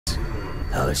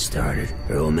How it started.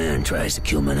 Her old man tries to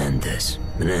kill Menendez.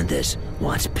 Menendez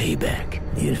wants payback,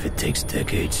 even if it takes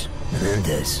decades.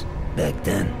 Menendez, back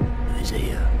then, was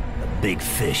a big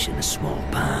fish in a small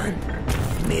pond.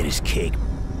 He made his cake,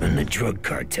 running a drug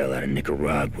cartel out of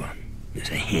Nicaragua. It was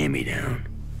a hand-me-down.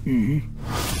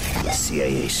 The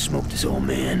CIA smoked his old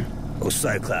man. Old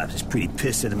Cyclops is pretty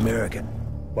pissed at America.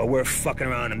 While we're fucking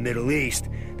around the Middle East,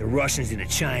 the Russians and the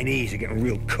Chinese are getting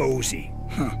real cozy.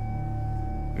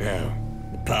 Now,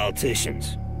 the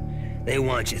politicians, they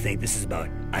want you to think this is about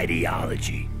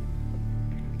ideology.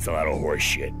 It's a lot of horse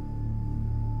shit.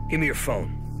 Give me your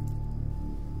phone.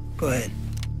 Go ahead.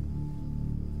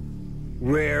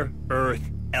 Rare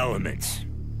earth elements.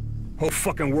 Whole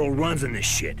fucking world runs on this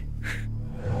shit.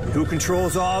 Who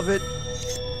controls all of it?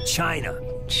 China.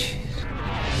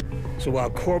 So while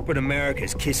corporate America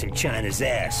is kissing China's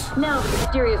ass... Now the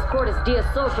mysterious Cortes Diaz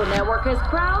social network has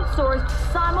crowdsourced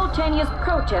simultaneous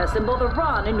protests in both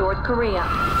Iran and North Korea.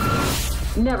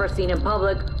 Never seen in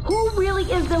public, who really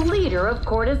is the leader of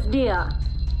Cortes Diaz?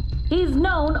 He's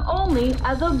known only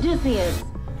as Odysseus.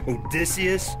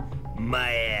 Odysseus?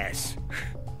 My ass.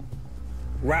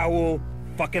 Raul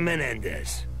fucking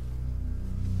Menendez.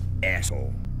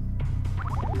 Asshole.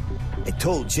 I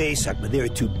told JSOC, but they were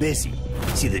too busy.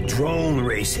 See, the drone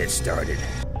race had started.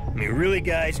 I mean, really,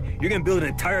 guys? You're gonna build an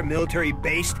entire military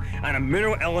based on a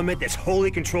mineral element that's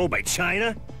wholly controlled by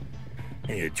China?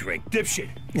 I need a drink. Dipshit.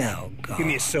 Oh, God. Give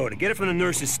me a soda. Get it from the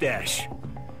nurse's stash.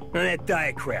 None of that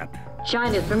diet crap.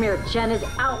 China's Premier Chen is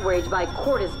outraged by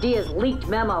Cortes Diaz's leaked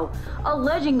memo,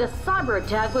 alleging the cyber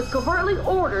attack was covertly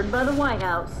ordered by the White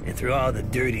House. And through all the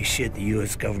dirty shit the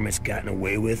U.S. government's gotten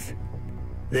away with,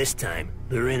 this time,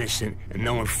 they're innocent and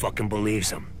no one fucking believes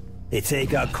them. They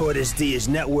take out Cortes Diaz's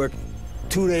network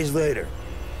 2 days later.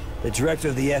 The director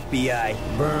of the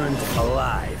FBI burned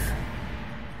alive.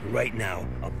 Right now,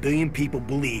 1 billion people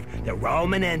believe that Raul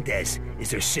Menendez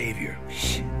is their savior.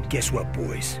 Guess what,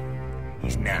 boys?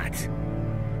 He's not.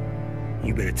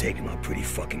 You better take him out pretty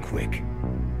fucking quick.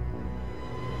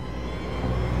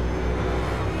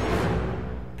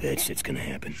 That shit's gonna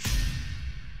happen.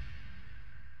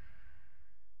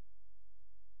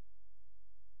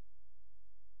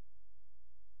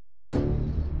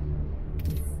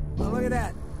 Oh, look at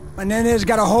that. Menendez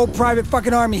got a whole private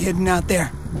fucking army hidden out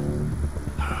there.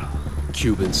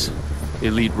 Cubans.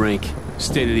 Elite rank.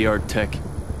 State-of-the-art tech.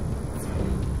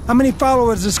 How many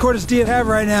followers does Cortes Diaz have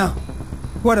right now?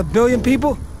 What, 1 billion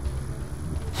people?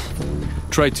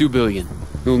 Try 2 billion.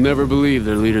 You'll never believe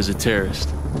their leader's a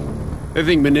terrorist. They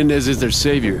think Menendez is their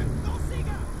savior.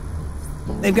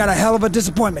 They've got a hell of a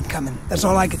disappointment coming. That's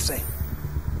all I can say.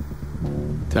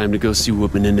 Time to go see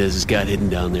what Menendez has got hidden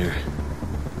down there.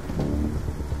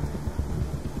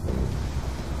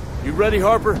 You ready,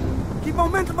 Harper? Keep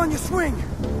momentum on your swing.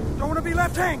 Don't want to be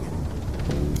left hanging.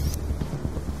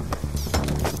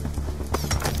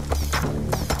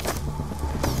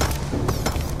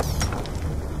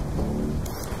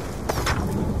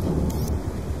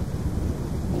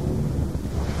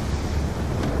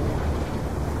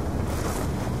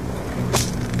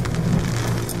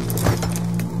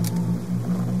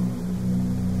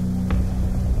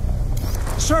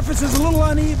 Surface is a little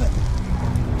uneven.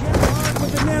 Get hard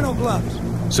with the nano gloves.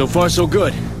 So far, so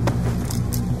good.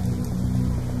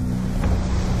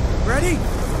 Ready?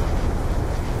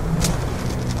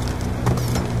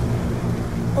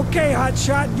 Okay,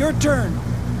 hotshot, your turn.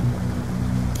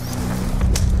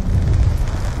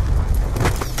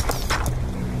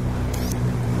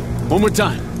 One more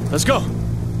time. Let's go.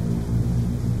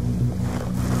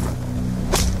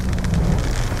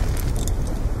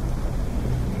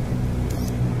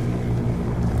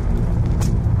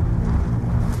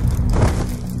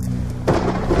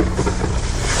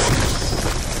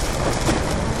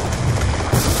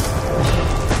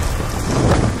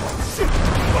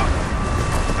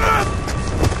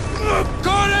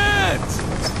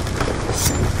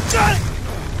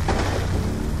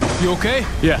 You okay?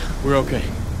 Yeah, we're okay.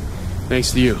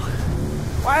 Thanks to you.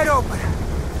 Wide open.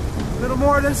 A little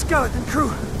more than skeleton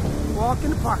crew. Walk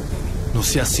in the park, baby. No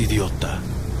seas idiota.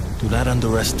 Do not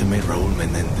underestimate Raul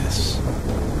Menendez.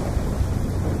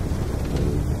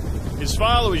 His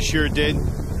followers sure did.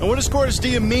 And what does Cortes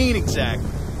Diaz mean exactly?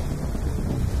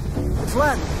 It's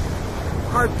Latin.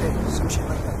 Hard thing, some shit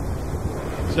like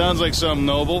that. Sounds like something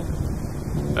noble.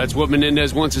 That's what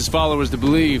Menendez wants his followers to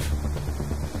believe.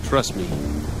 Trust me,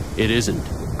 it isn't.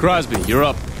 Crosby, you're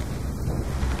up.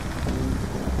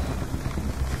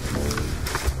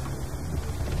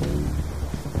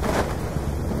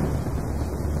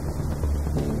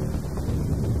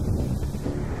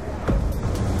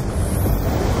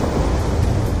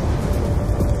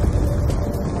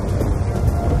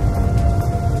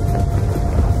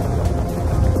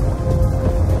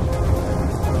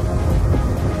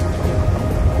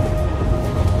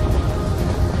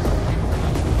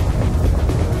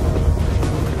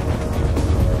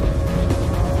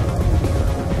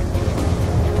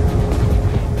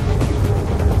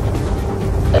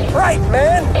 tight,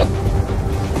 man!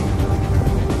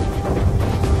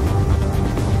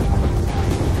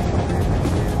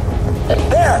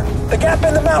 There! The gap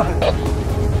in the mountain!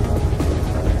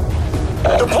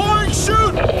 Deploying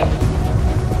shoot!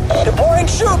 Deploying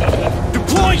shoot!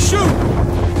 Deploying shoot!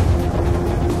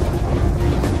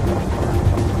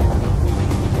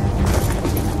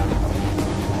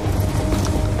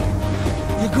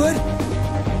 You good?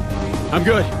 I'm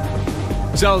good.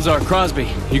 Salazar, Crosby,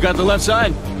 you got the left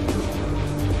side?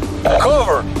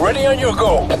 Cover! Ready on your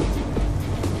go!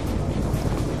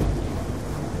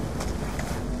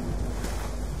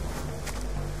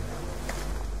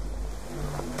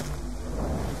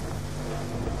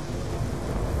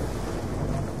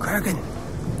 Kragan,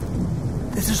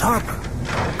 this is Harper.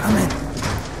 Come in.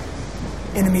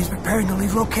 Enemies preparing to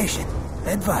leave location.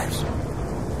 Advise.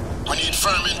 We need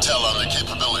firm intel on their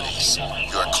capabilities.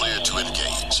 You are clear to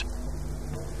engage.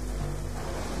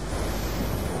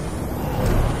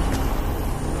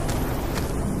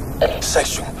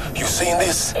 Section, you seen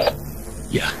this?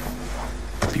 Yeah.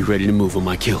 Be ready to move on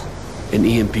my kill. An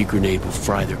EMP grenade will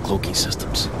fry their cloaking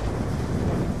systems.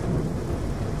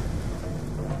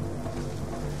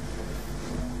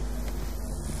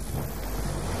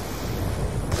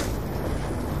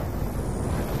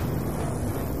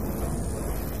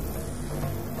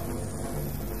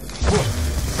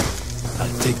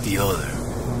 I'll take the other.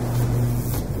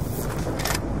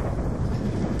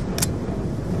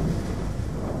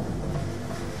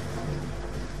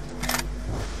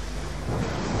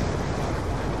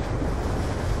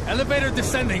 Elevator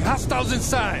descending. Hostiles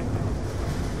inside.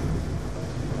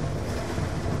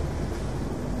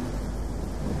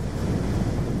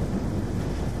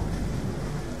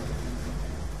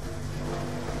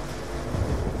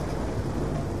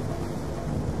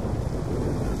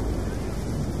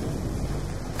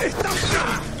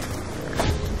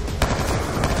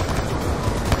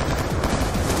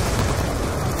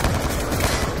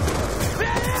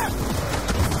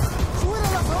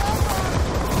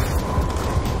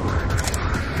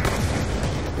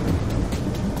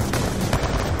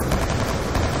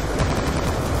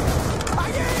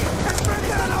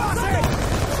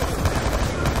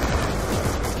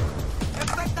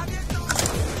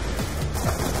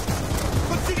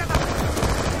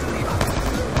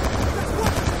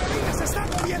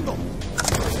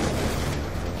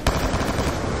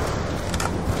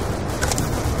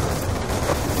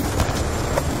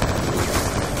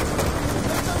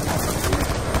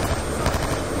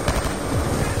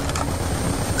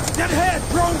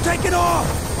 Take it off!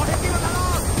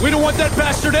 We don't want that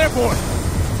bastard airborne!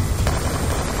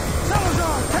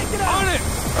 Salazar, take it out! On it!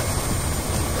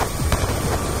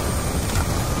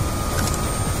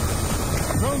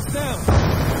 Drones down.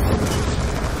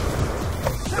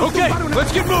 Okay,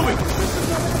 let's get moving!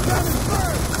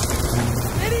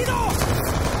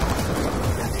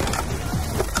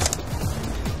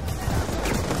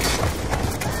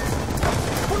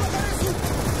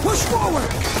 Push forward!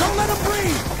 Don't let him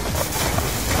breathe!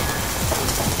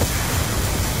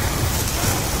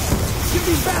 Give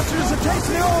these bastards a taste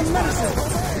of their own medicine!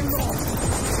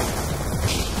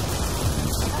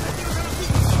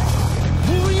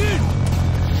 Moving in.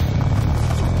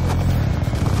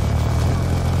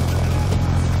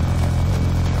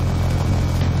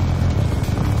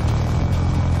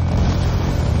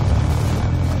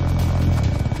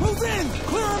 Move in!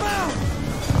 Clear them out!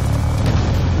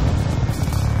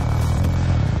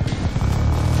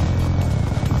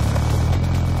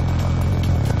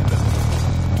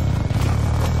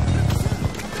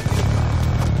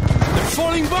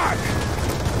 Falling back!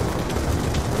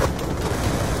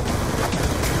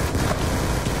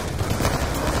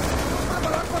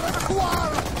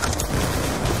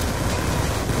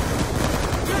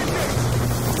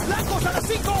 ¡Blancos a las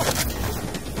 5!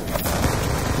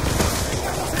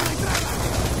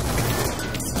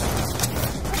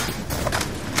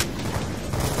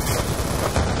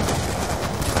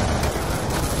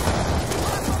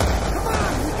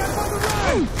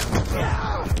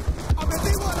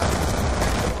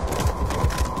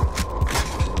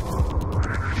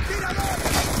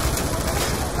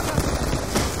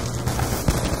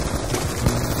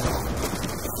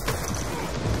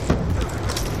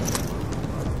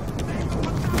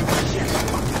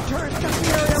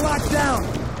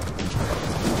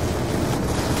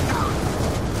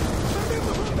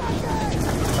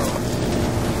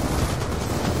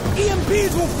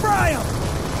 EMPs will fry them!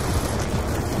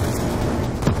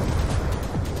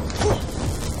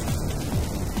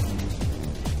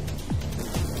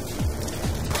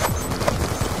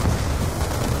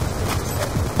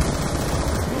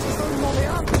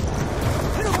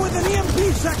 Hit him with an EMP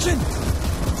section!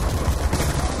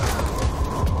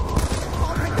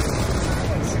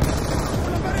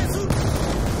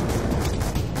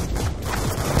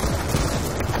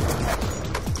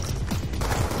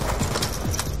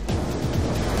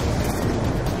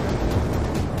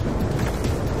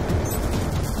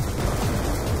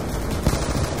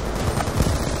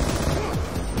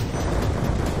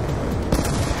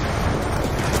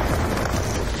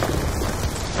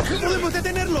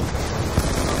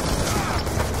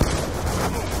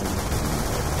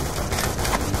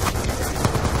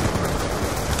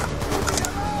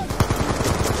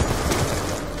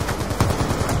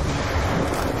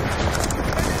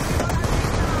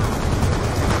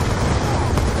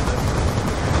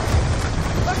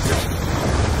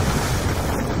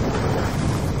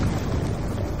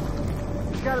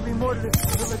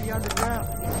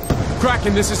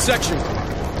 Kraken, this is Section.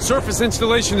 Surface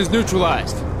installation is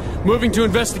neutralized. Moving to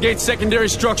investigate secondary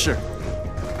structure.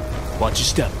 Watch your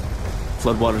step.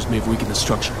 Floodwaters may have weakened the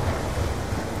structure.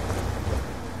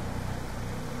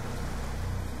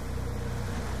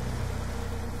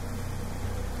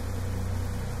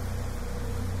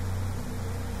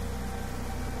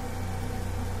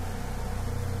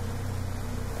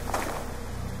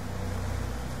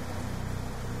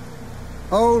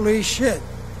 Holy shit.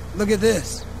 Look at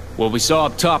this. What we saw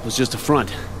up top was just a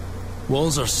front.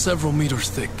 Walls are several meters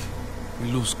thick. We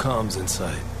lose comms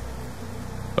inside.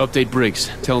 Update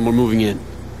Briggs. Tell him we're moving in.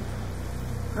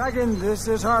 Kraken, this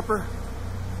is Harper.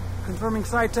 Confirming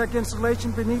SciTech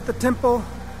installation beneath the temple.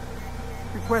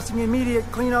 Requesting immediate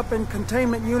cleanup and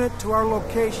containment unit to our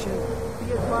location.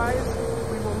 Be advised,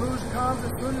 we will lose comms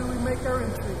as soon as we make our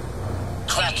entry.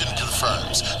 Kraken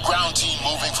confirms. Ground team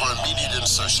moving for immediate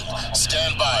insertion.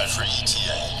 Stand by for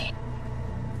ETA.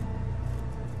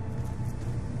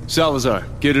 Salazar,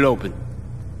 get it open.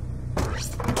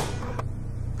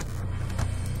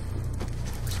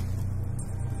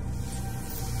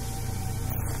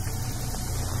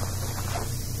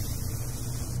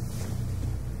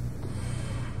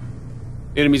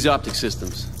 Enemy's optic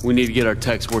systems. We need to get our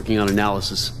techs working on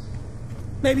analysis.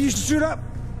 Maybe you should shoot up.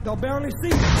 They'll barely see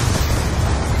you.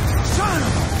 Son of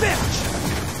a bitch!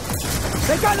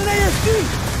 They got an ASD!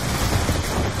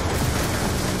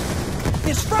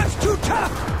 His front's too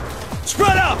tough!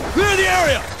 Spread out! Clear the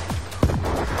area!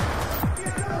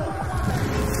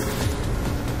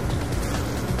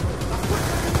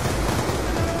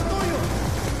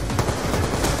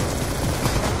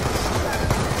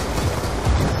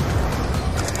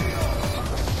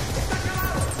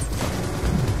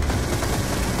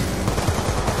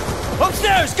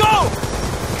 Upstairs, go!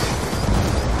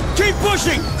 Keep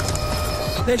pushing!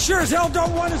 They sure as hell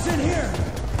don't want us in here!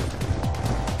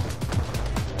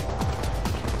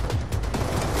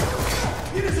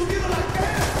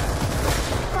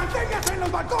 ¡Manténgase en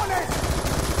los balcones!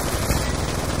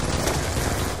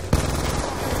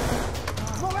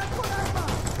 ¡Mover con arma!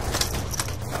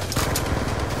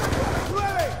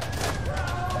 ¡9!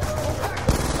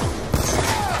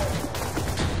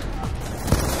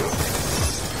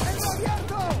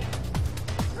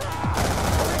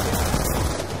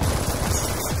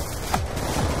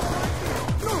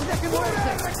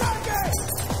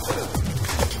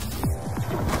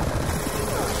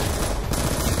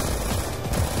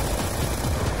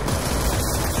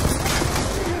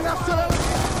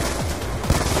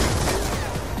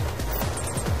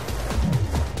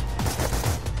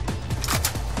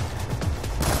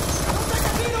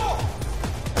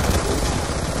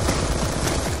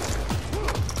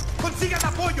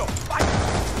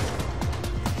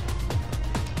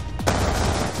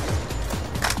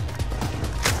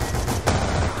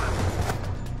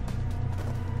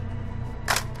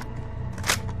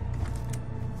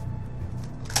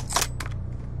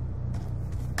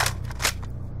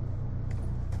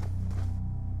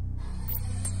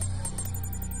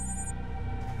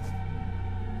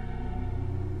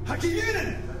 ¡Aquí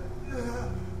vienen!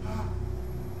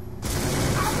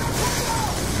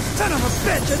 Son of a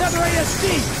bitch! Another ASD!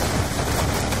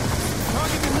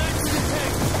 Target is next to the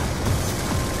tank.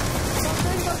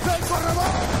 ¡Manténgase el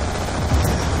corredor!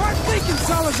 Smart thinking,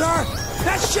 Salazar!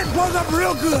 That shit blows up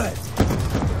real good!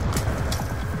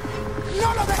 ¡No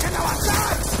lo dejen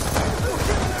avanzar!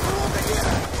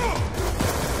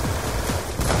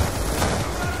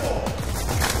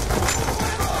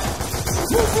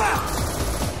 ¡Move left!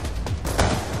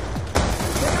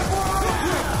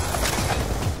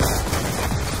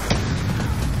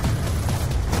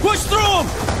 Push through him!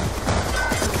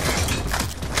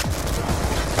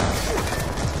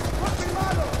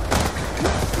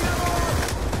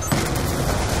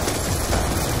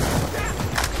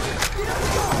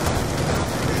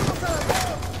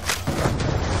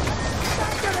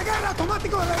 ¡Tanque de guerra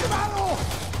automático derribado!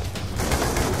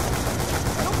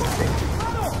 ¡No consigo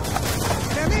disparo!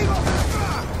 ¡Enemigo!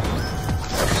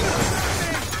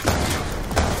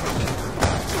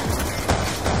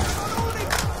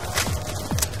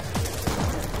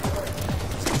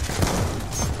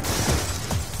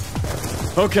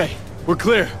 Okay, we're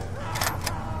clear.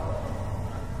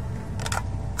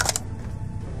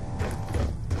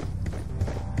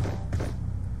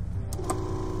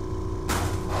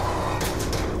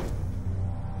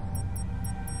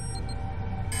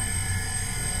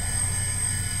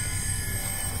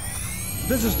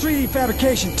 This is 3D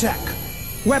fabrication tech.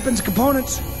 Weapons,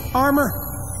 components, armor.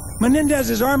 Menendez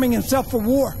is arming himself for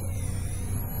war.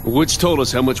 Woods told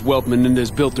us how much wealth Menendez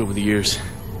built over the years.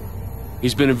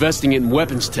 He's been investing it in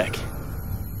weapons tech.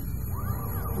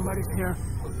 Somebody safe here.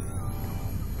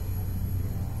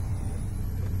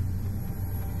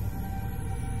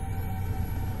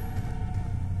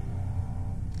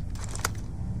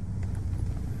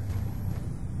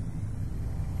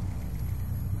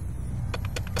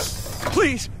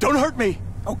 Please, don't hurt me!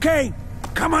 Okay,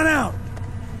 come on out.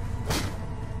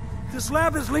 This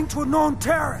lab is linked to a known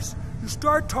terrorist. You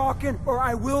start talking, or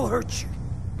I will hurt you.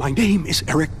 My name is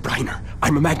Eric Briner.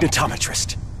 I'm a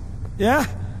magnetometrist. Yeah?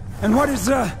 And what is,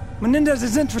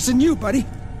 Menendez's interest in you, buddy?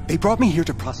 They brought me here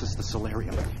to process the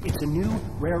Solarium. It's a new,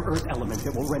 rare earth element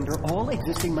that will render all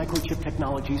existing microchip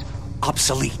technologies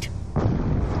obsolete.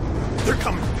 They're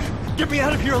coming! Get me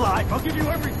out of here alive! I'll give you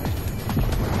everything!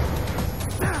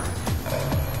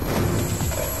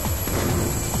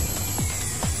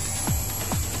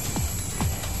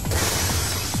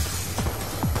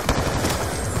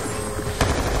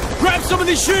 Grab some of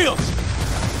these shields!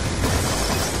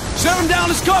 Set them down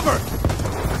as cover!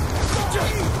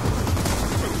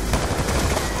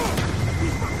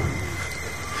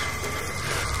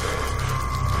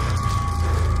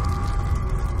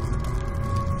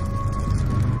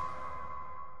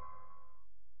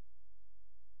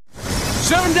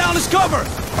 Set them down as cover!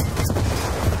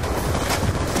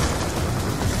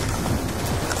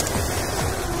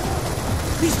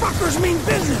 These fuckers mean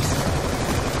business!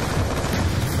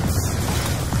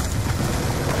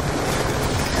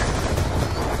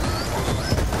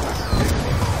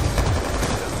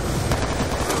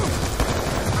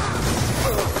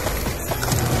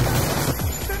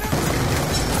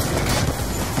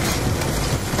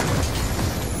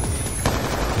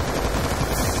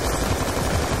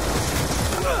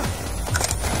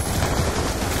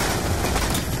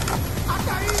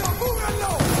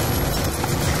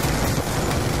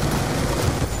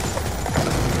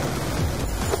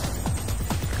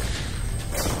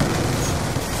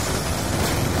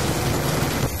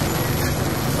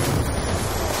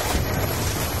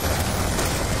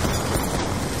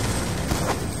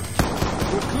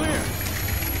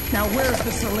 Now where's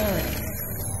the Solarium?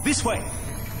 This way.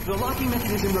 The locking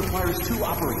mechanism requires 2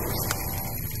 operators.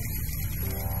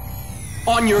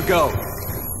 On your go.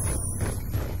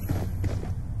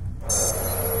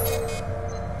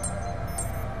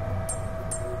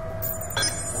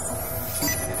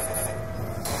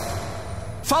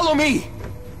 Follow me!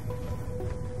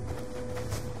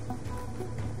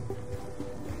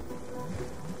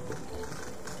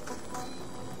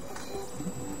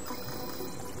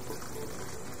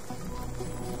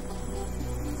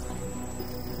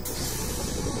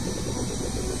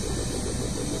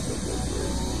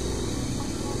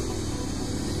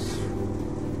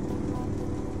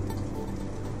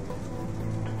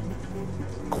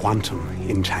 Quantum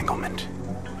entanglement.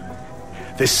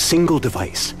 This single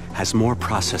device has more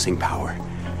processing power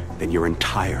than your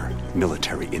entire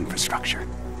military infrastructure.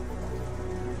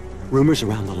 Rumors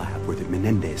around the lab were that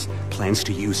Menendez plans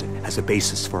to use it as a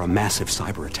basis for a massive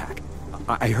cyber attack.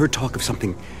 I heard talk of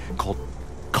something called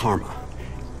Karma.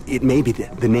 It may be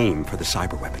the name for the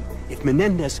cyber weapon. If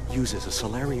Menendez uses a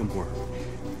Solarium worm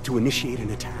to initiate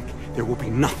an attack, there will be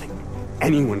nothing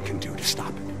anyone can do to stop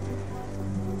it.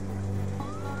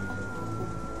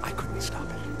 I couldn't stop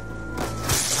it.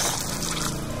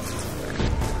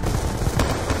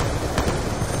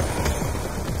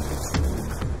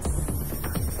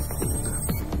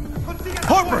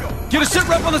 Harper! Get a sit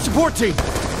rep on the support team! We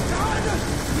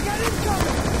got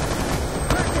incoming!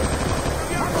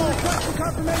 Harper requesting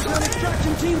confirmation on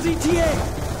extraction team's ETA!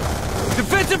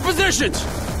 Defensive positions!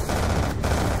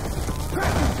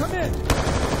 Kraken, come in!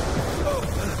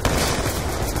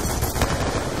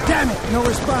 Damn it, no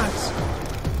response.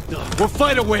 We'll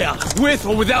fight a way out, with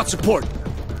or without support.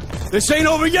 This ain't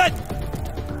over yet!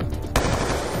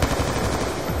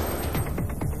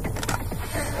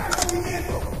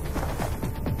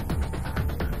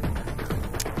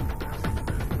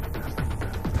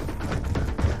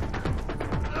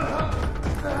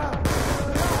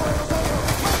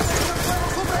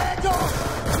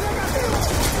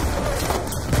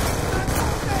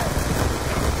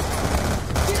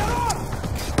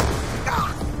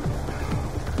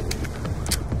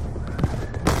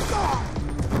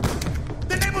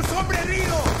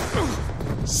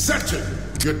 Searching!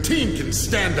 Your team can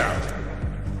stand out.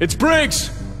 It's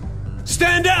Briggs!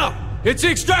 Stand out! It's the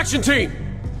extraction team!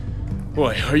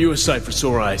 Boy, are you a sight for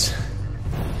sore eyes.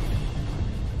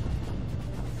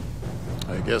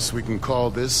 I guess we can call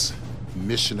this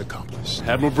mission accomplished.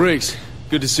 Admiral Briggs,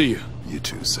 good to see you. You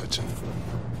too, Sechin.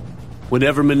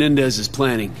 Whatever Menendez is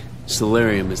planning,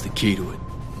 Solarium is the key to it.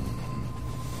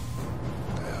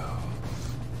 Well,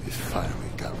 we finally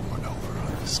got one over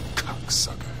on this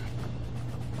cocksucker.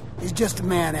 He's just a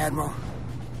man, Admiral.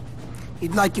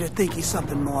 He'd like you to think he's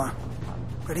something more.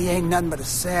 But he ain't nothing but a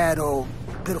sad, old,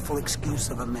 pitiful excuse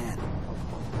of a man.